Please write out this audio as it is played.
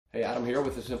Hey, Adam here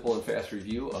with a simple and fast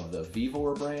review of the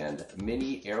VEVOR brand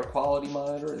mini air quality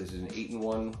monitor. This is an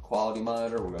 8-in-1 quality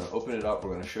monitor. We're going to open it up. We're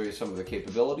going to show you some of the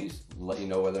capabilities and let you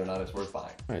know whether or not it's worth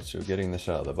buying. All right, so getting this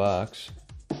out of the box,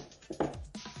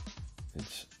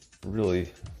 it's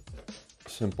really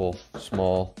simple,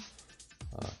 small,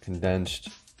 condensed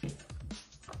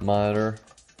monitor.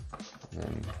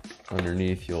 And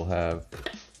underneath you'll have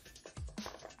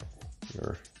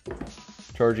your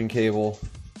charging cable,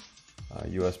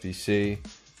 USB-C,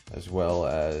 as well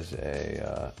as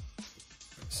a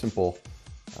simple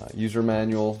user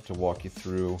manual to walk you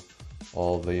through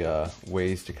all the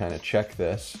ways to kind of check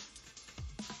this,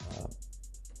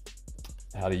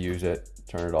 how to use it,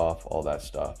 turn it off, all that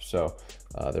stuff. So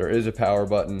there is a power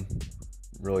button,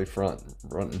 really front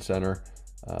and center.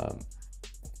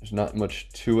 There's not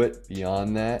much to it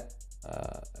beyond that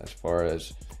as far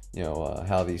as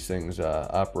how these things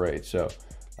operate. So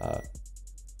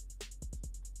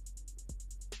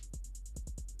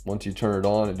once you turn it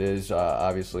on, it is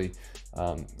obviously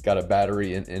got a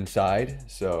battery inside,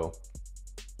 so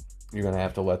you're gonna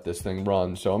have to let this thing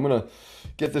run. So I'm gonna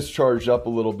get this charged up a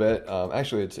little bit.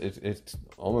 Actually, it's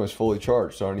almost fully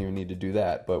charged, so I don't even need to do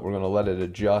that. But we're gonna let it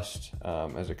adjust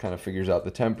as it kind of figures out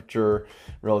the temperature,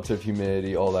 relative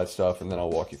humidity, all that stuff, and then I'll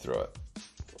walk you through it.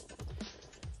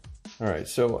 All right,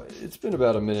 so it's been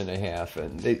about 1.5 minutes,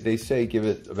 and they say give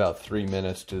it about 3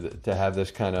 minutes to have this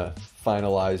kind of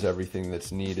finalize everything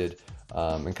that's needed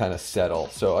and kind of settle.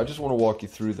 So I just want to walk you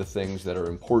through the things that are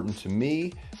important to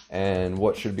me and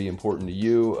what should be important to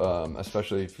you,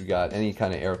 especially if you got any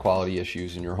kind of air quality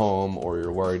issues in your home, or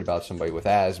you're worried about somebody with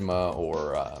asthma,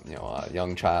 or a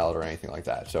young child or anything like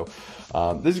that. So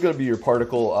this is going to be your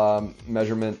particle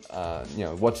measurement,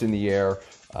 what's in the air.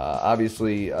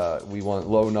 Obviously, we want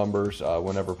low numbers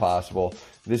whenever possible.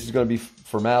 This is going to be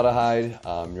formaldehyde.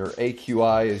 Your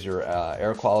AQI is your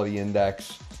air quality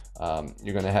index.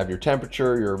 You're going to have your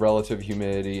temperature, your relative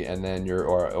humidity, and then your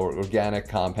organic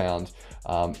compounds.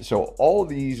 So all of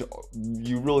these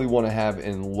you really want to have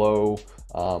in low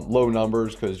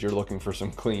numbers, because you're looking for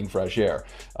some clean, fresh air.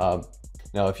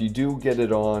 Now, if you do get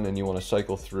it on and you want to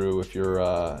cycle through, if you're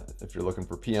looking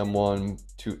for PM1,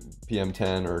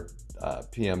 PM10, or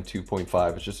PM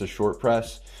 2.5, it's just a short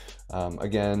press.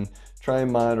 Again, try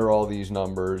and monitor all these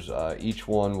numbers. Each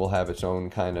one will have its own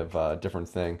kind of different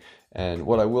thing. And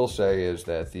what I will say is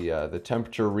that the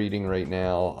temperature reading right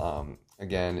now,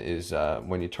 again, is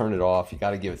when you turn it off, you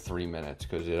got to give it 3 minutes,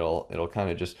 because it'll kind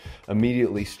of just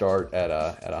immediately start at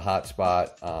a hot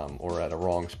spot or at a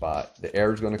wrong spot. The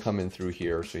air is going to come in through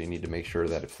here, so you need to make sure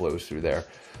that it flows through there.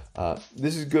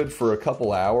 This is good for a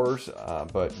couple hours,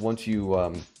 but once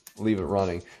you leave it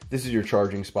running, this is your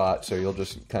charging spot, so you'll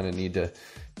just kind of need to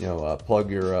plug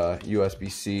your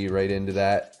USB-C right into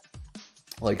that,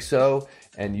 like so.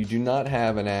 And you do not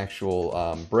have an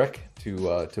actual brick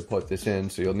to put this in,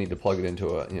 so you'll need to plug it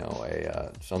into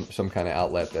some kind of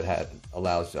outlet that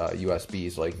allows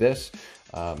USBs like this,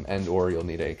 and or you'll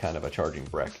need a kind of a charging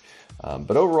brick.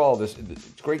 But overall, it's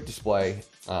a great display.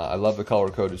 I love the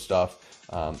color-coded stuff.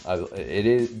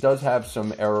 It does have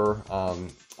some error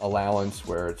allowance,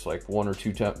 where it's like 1 or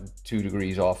 2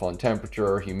 degrees off on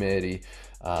temperature, humidity,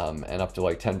 and up to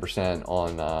like 10%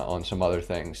 on some other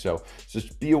things. So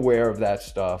just be aware of that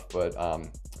stuff, but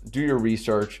do your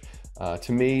research.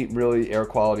 To me, really, air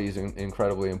quality is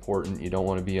incredibly important. You don't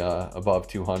want to be above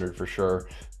 200 for sure,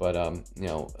 but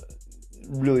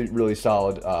really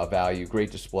solid value, great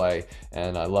display.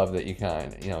 And I love that you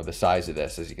the size of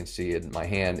this, as you can see in my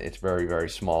hand, it's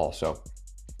very small. So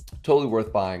totally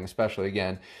worth buying, especially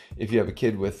again if you have a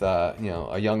kid with a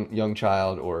young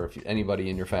child, or if anybody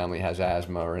in your family has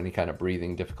asthma or any kind of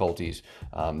breathing difficulties.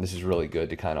 This is really good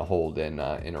to kind of hold in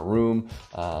a room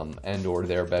and or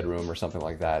their bedroom or something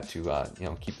like that, to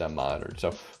keep them monitored.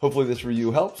 So hopefully this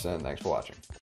review helps, and thanks for watching.